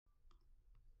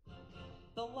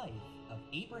The life of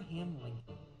Abraham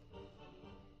Lincoln.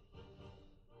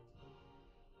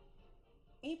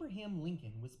 Abraham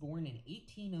Lincoln was born in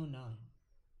 1809.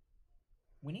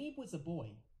 When Abe was a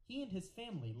boy, he and his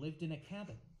family lived in a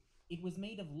cabin. It was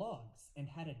made of logs and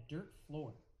had a dirt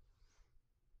floor.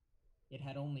 It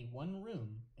had only one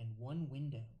room and one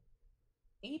window.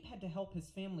 Abe had to help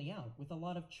his family out with a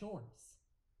lot of chores.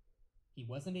 He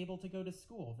wasn't able to go to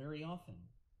school very often,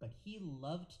 but he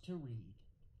loved to read.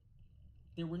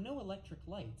 There were no electric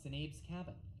lights in Abe's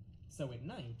cabin, so at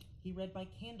night he read by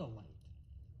candlelight.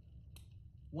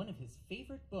 One of his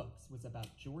favorite books was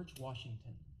about George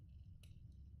Washington.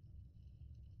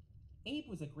 Abe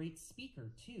was a great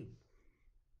speaker, too.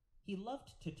 He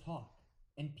loved to talk,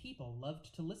 and people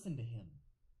loved to listen to him.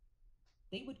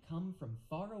 They would come from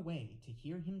far away to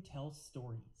hear him tell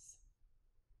stories.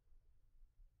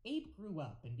 Abe grew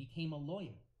up and became a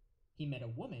lawyer. He met a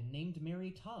woman named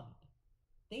Mary Todd.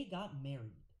 They got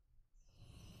married.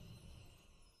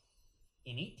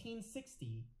 In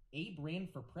 1860, Abe ran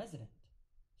for president.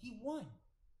 He won.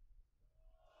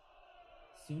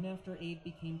 Soon after Abe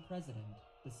became president,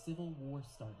 the Civil War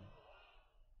started.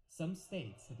 Some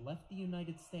states had left the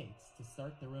United States to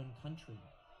start their own country.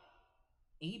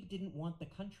 Abe didn't want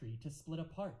the country to split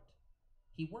apart.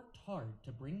 He worked hard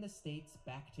to bring the states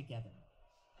back together.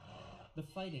 The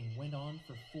fighting went on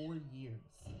for 4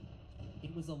 years.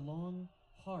 It was a long,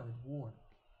 hard war.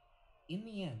 In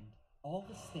the end, all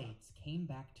the states came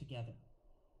back together.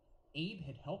 Abe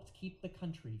had helped keep the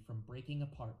country from breaking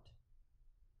apart.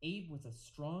 Abe was a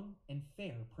strong and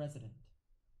fair president.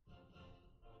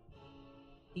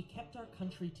 He kept our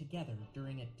country together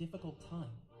during a difficult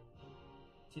time.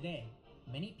 Today,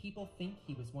 many people think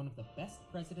he was one of the best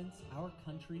presidents our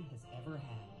country has ever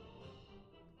had.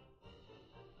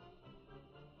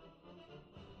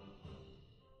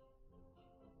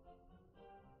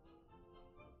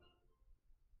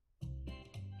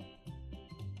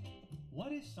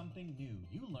 What is something new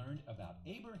you learned about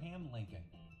Abraham Lincoln?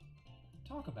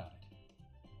 Talk about it.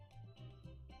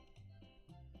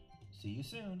 See you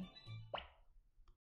soon.